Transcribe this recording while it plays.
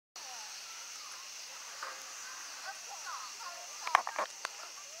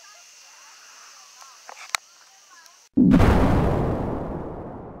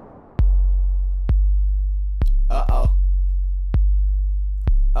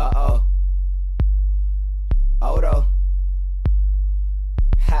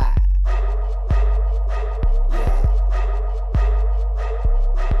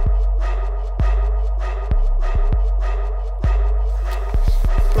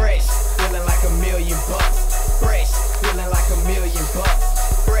like $1,000,000. Fresh, feeling like $1,000,000.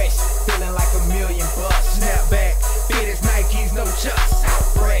 Fresh, feeling like $1,000,000. Snapback, fitted Nikes, no chucks.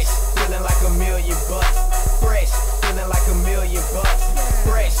 Fresh, feeling like $1,000,000. Fresh, feeling like $1,000,000.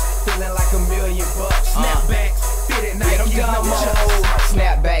 Fresh, feeling like $1,000,000. Snapbacks, fitted Nikes, no chucks.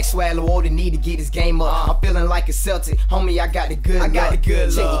 Snapback, swallow water, need to get this game up. I'm feeling like a Celtic, homie. I got the good luck.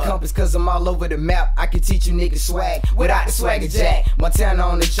 Check your compass, cause I'm all over the map. I can teach you niggas swag without the swagger jack. Montana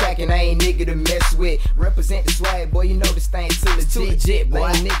on the track, and I ain't nigga to mess with. Represent the swag, boy. You know this thing too legit, boy.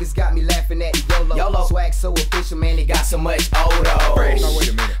 Lame niggas got me laughing at the YOLO. Swag so official, man. It got so much O.T.O.W. Fresh. Wait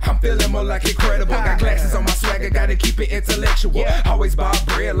a minute. I'm feeling more like incredible. Got glasses on my swagger, gotta keep it intellectual. Always buy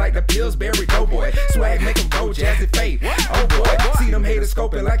bread like the Pillsbury Doughboy. Swag make 'em go jazzy fade. Oh boy, see them haters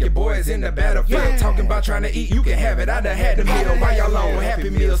scoping like your boys in the battlefield. Talking about trying to eat, you can have it. I done had the meal. Why y'all on Happy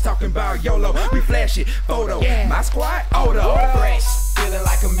Meals talking about YOLO? We flash it, photo. My squad, O.T.O.W. Fresh, feeling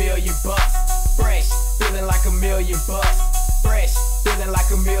like $1,000,000. Fresh, feeling like $1,000,000. Fresh, feeling like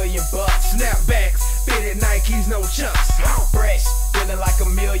 $1,000,000. Snapbacks, fitted Nikes, no chucks. Fresh, feeling like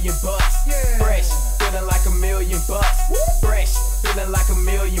 $1,000,000. Fresh, feeling like $1,000,000. Fresh, feeling like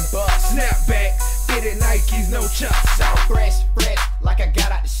 $1,000,000. Snapback, fitted Nikes, no chucks. Fresh, like I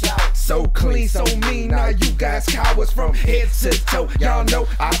got out the shower. So clean, so mean, now you guys cowards from head to toe. Y'all know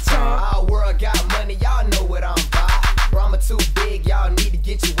our time. Our world got money, y'all know what I'm about. Brahma too big, y'all need to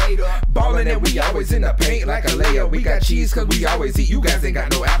get your weight up. Ballin' and we always in the paint like a layup. We got cheese cause we always eat, you guys ain't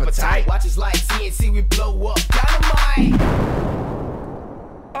got no appetite. Watch us like TNT, we blow up dynamite.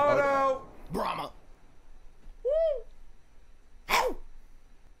 O.T.O.W.